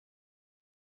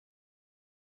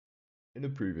In a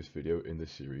previous video in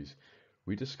this series,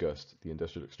 we discussed the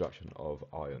industrial extraction of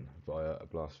iron via a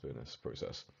blast furnace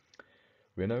process.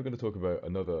 We are now going to talk about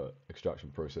another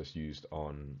extraction process used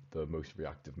on the most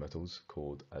reactive metals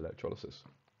called electrolysis.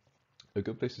 A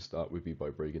good place to start would be by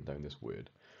breaking down this word.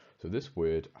 So this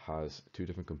word has two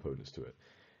different components to it,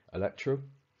 electro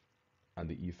and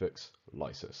the effix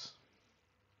lysis.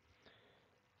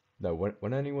 Now,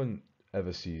 when anyone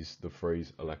ever sees the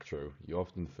phrase electro, you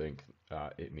often think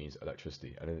it means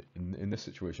electricity, and in this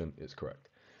situation, it's correct.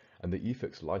 And the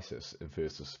effix lysis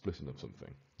infers the splitting of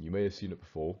something. You may have seen it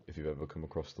before if you've ever come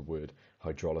across the word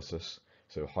hydrolysis,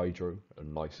 so hydro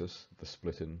and lysis, the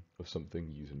splitting of something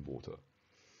using water.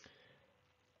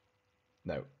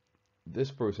 Now,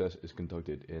 this process is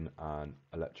conducted in an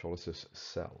electrolysis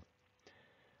cell.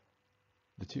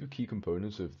 The two key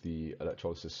components of the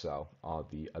electrolysis cell are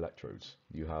the electrodes.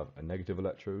 You have a negative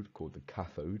electrode called the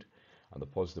cathode and the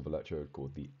positive electrode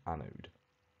called the anode.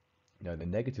 Now the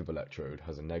negative electrode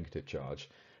has a negative charge,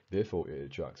 therefore it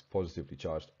attracts positively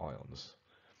charged ions.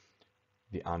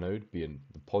 The anode, being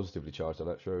the positively charged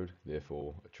electrode,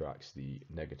 therefore attracts the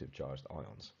negative charged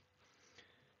ions.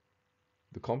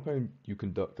 The compound you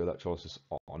conduct electrolysis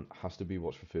on has to be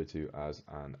what's referred to as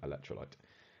an electrolyte.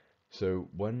 So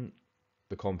when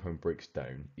the compound breaks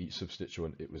down, each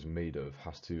substituent it was made of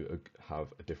has to have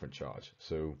a different charge.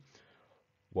 So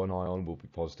one ion will be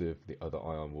positive, the other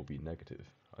ion will be negative.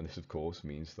 And this of course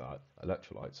means that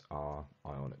electrolytes are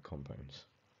ionic compounds.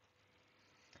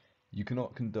 You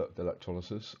cannot conduct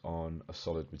electrolysis on a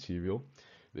solid material.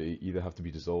 They either have to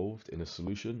be dissolved in a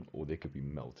solution or they could be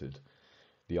melted.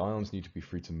 The ions need to be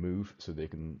free to move so they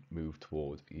can move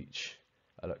toward each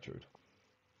electrode.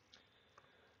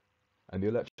 And the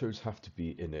electrodes have to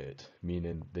be inert,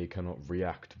 meaning they cannot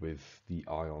react with the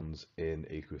ions in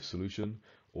aqueous solution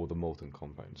or the molten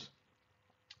compounds.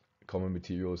 Common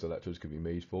materials electrodes can be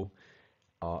made for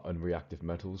are unreactive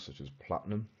metals such as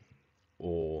platinum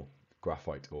or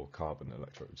graphite or carbon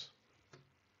electrodes.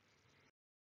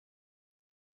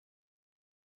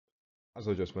 As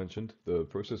I just mentioned, the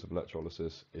process of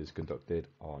electrolysis is conducted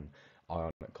on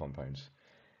ionic compounds.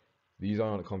 These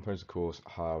ionic compounds, of course,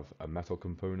 have a metal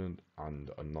component and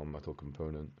a non-metal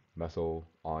component. Metal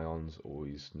ions,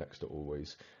 always next to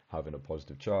always, having a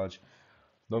positive charge.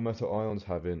 Non-metal ions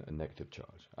having a negative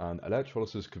charge. And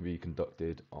electrolysis can be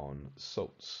conducted on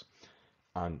salts,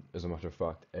 and as a matter of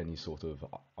fact, any sort of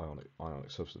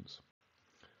ionic substance.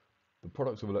 The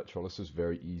products of electrolysis are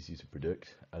very easy to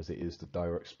predict, as it is the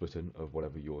direct splitting of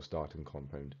whatever your starting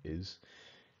compound is.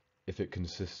 If it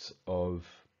consists of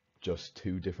just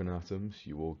two different atoms,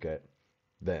 you will get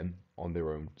them on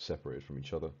their own separated from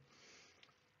each other.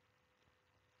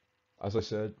 As I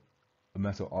said, a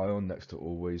metal ion next to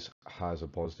always has a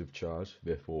positive charge,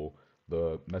 therefore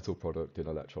the metal product in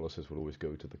electrolysis will always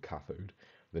go to the cathode,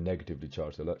 the negatively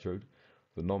charged electrode.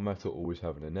 The non-metal always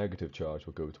having a negative charge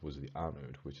will go towards the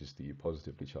anode, which is the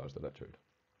positively charged electrode.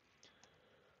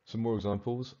 Some more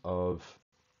examples of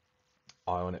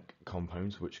ionic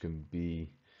compounds which can be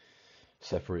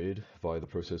separated via the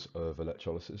process of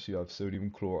electrolysis. You have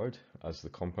sodium chloride as the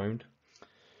compound.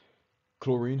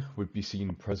 Chlorine would be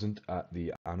seen present at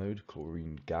the anode,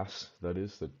 chlorine gas, that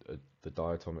is, the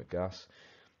diatomic gas.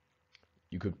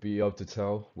 You could be able to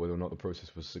tell whether or not the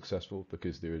process was successful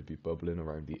because there would be bubbling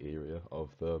around the area of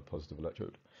the positive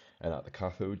electrode. And at the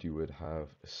cathode, you would have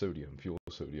sodium, pure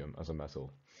sodium, as a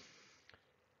metal.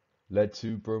 Lead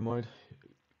 2 bromide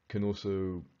can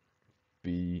also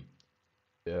be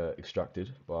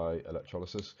extracted by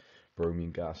electrolysis.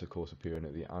 Bromine gas, of course, appearing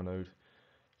at the anode.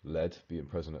 Lead being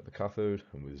present at the cathode,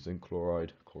 and with zinc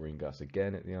chloride, chlorine gas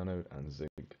again at the anode, and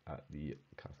zinc at the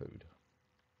cathode.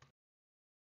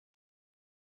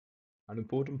 An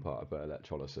important part about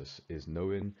electrolysis is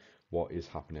knowing what is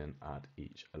happening at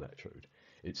each electrode.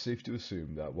 It's safe to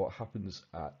assume that what happens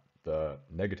at the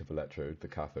negative electrode, the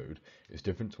cathode, is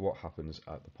different to what happens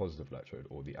at the positive electrode,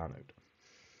 or the anode.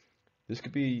 This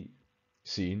could be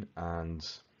seen and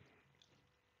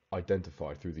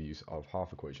identified through the use of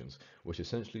half equations, which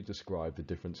essentially describe the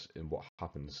difference in what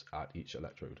happens at each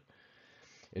electrode.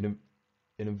 It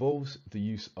involves the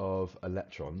use of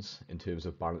electrons in terms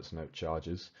of balancing out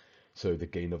charges, so the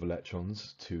gain of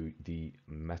electrons to the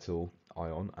metal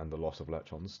ion and the loss of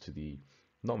electrons to the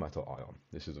non-metal ion.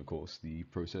 This is of course the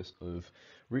process of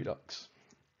redox.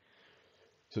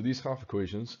 So these half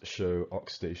equations show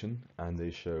oxidation and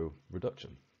they show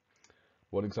reduction.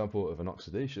 One example of an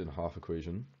oxidation half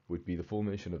equation would be the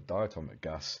formation of diatomic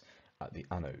gas at the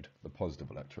anode, the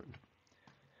positive electrode.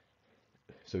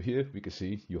 So here we can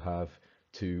see you have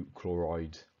two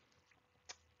chloride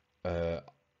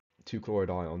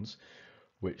ions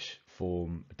which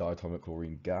form diatomic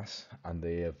chlorine gas, and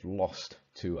they have lost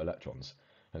 2 electrons,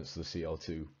 hence the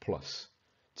Cl2 plus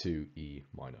 2E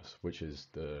minus, which is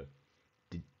the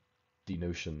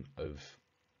denotion of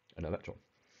an electron.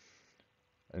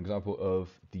 An example of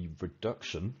the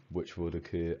reduction which would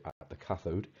occur at the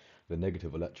cathode, the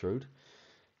negative electrode,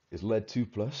 is lead 2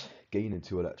 plus gaining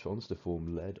 2 electrons to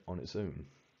form lead on its own.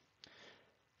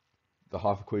 The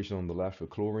half equation on the left for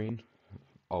chlorine,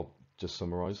 I'll just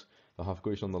summarize. The half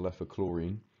equation on the left for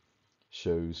chlorine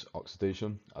shows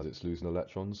oxidation as it's losing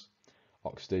electrons.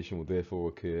 Oxidation will therefore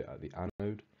occur at the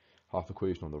anode. Half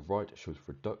equation on the right shows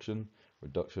reduction.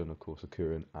 Reduction, of course,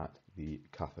 occurring at the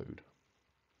cathode.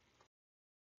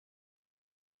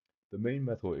 The main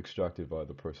metal extracted by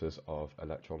the process of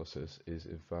electrolysis is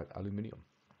in fact aluminium.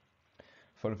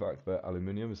 Fun fact about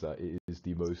aluminium is that it is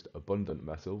the most abundant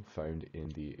metal found in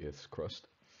the Earth's crust.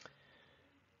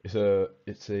 It's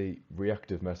a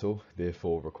reactive metal,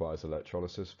 therefore requires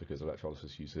electrolysis because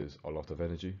electrolysis uses a lot of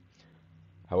energy.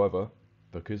 However,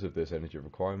 because of this energy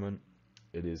requirement,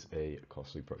 it is a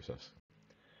costly process.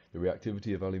 The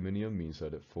reactivity of aluminium means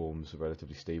that it forms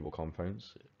relatively stable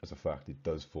compounds. As a fact, it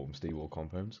does form stable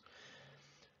compounds.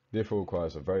 Therefore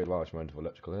requires a very large amount of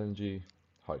electrical energy,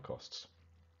 high costs.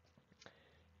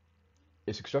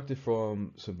 It's extracted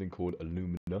from something called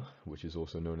alumina, which is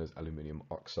also known as aluminium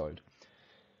oxide,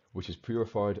 which is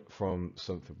purified from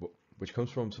something which comes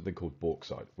from something called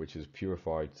bauxite, which is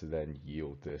purified to then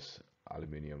yield this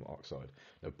aluminium oxide.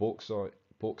 Now,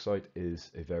 bauxite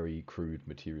is a very crude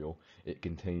material. It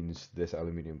contains this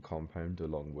aluminium compound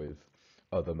along with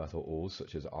other metal ores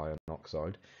such as iron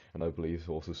oxide, and I believe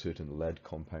also certain lead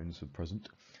compounds are present.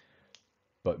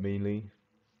 But mainly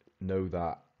know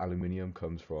that aluminium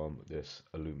comes from this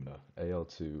alumina,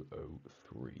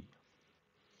 Al2O3.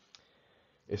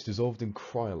 It's dissolved in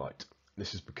cryolite.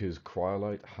 This is because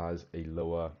cryolite has a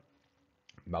lower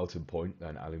melting point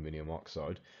than aluminium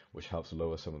oxide, which helps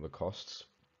lower some of the costs,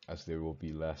 as there will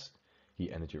be less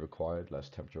heat energy required, less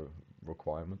temperature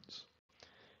requirements.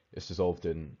 It's dissolved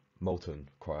in molten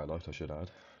cryolite, I should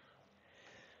add.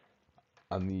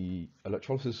 And the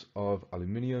electrolysis of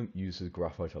aluminium uses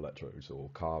graphite electrodes or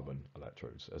carbon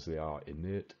electrodes, as they are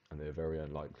inert and they're very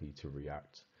unlikely to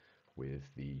react with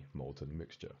the molten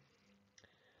mixture.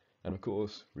 And of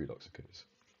course, redox occurs.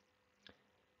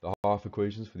 The half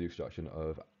equations for the extraction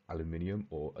of aluminium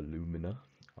or alumina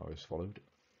are as followed.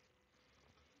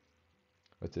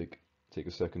 I take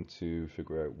a second to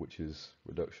figure out which is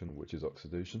reduction, which is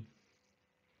oxidation.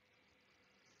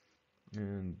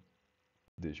 And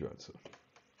there's your answer.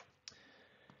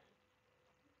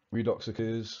 Redox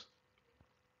occurs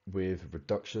with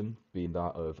reduction being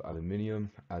that of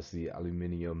aluminium, as the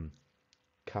aluminium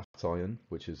cation,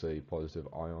 which is a positive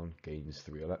ion, gains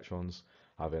 3 electrons,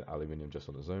 having aluminium just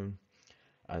on its own,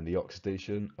 and the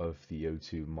oxidation of the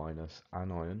O2 minus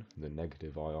anion, the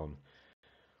negative ion,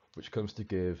 which comes to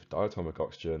give diatomic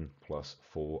oxygen plus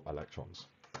 4 electrons.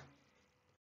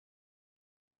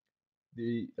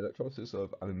 The electrolysis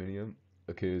of aluminium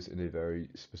occurs in a very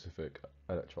specific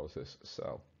electrolysis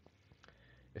cell.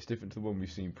 It's different to the one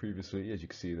we've seen previously, as you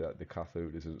can see that the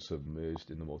cathode isn't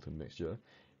submerged in the molten mixture,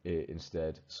 it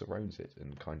instead surrounds it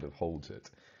and kind of holds it.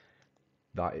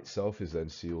 That itself is then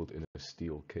sealed in a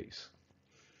steel case.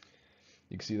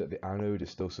 You can see that the anode is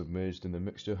still submerged in the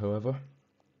mixture, however,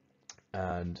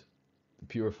 and the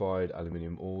purified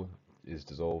aluminium ore is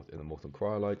dissolved in the molten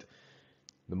cryolite.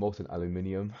 The molten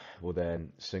aluminium will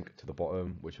then sink to the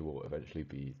bottom, which will eventually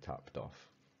be tapped off.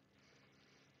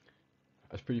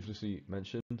 As previously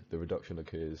mentioned, the reduction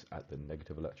occurs at the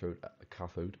negative electrode at the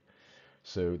cathode.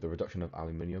 So the reduction of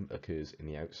aluminium occurs in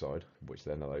the outside, which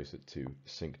then allows it to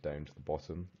sink down to the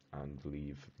bottom and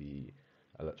leave the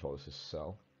electrolysis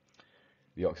cell.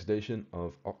 The oxidation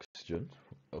of oxygen,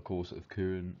 of course,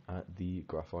 occurring at the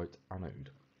graphite anode.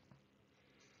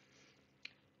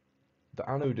 The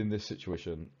anode in this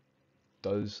situation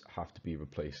does have to be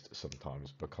replaced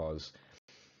sometimes because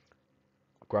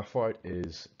graphite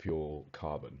is pure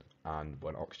carbon, and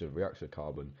when oxygen reacts with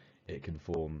carbon, it can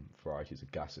form varieties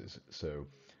of gases. So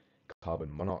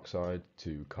carbon monoxide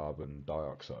to carbon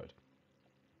dioxide,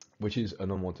 which is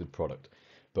an unwanted product.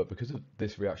 But because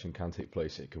this reaction can take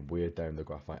place, it can wear down the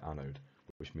graphite anode,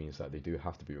 which means that they do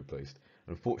have to be replaced,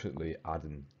 unfortunately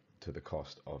adding to the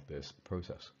cost of this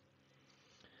process.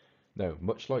 Now,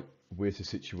 much like where to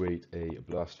situate a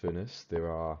blast furnace, there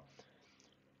are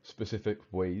specific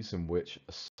ways in which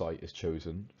a site is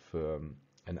chosen for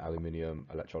an aluminium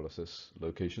electrolysis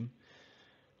location,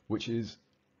 which is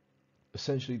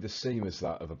essentially the same as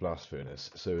that of a blast furnace.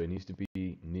 So it needs to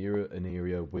be near an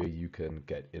area where you can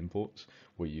get imports,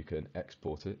 where you can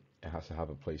export it. It has to have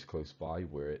a place close by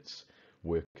where its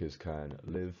workers can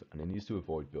live, and it needs to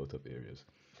avoid built-up areas.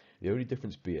 The only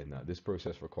difference being that this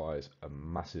process requires a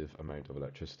massive amount of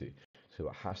electricity, so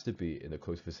it has to be in the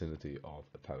close vicinity of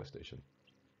a power station.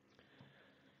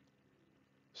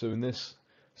 So in this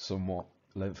somewhat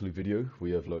lengthy video,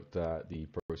 we have looked at the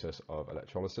process of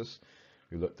electrolysis.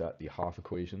 We looked at the half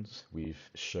equations. We've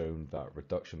shown that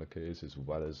reduction occurs as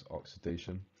well as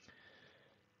oxidation.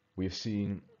 We've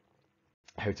seen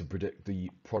how to predict the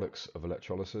products of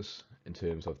electrolysis in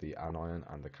terms of the anion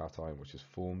and the cation which is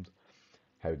formed,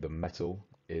 how the metal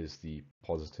is the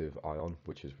positive ion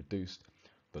which is reduced,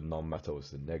 the non-metal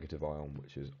is the negative ion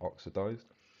which is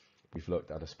oxidized. We've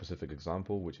looked at a specific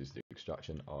example, which is the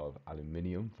extraction of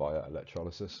aluminium via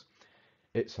electrolysis,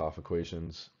 its half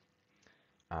equations,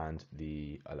 and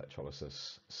the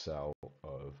electrolysis cell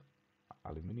of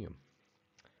aluminium.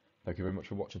 Thank you very much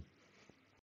for watching.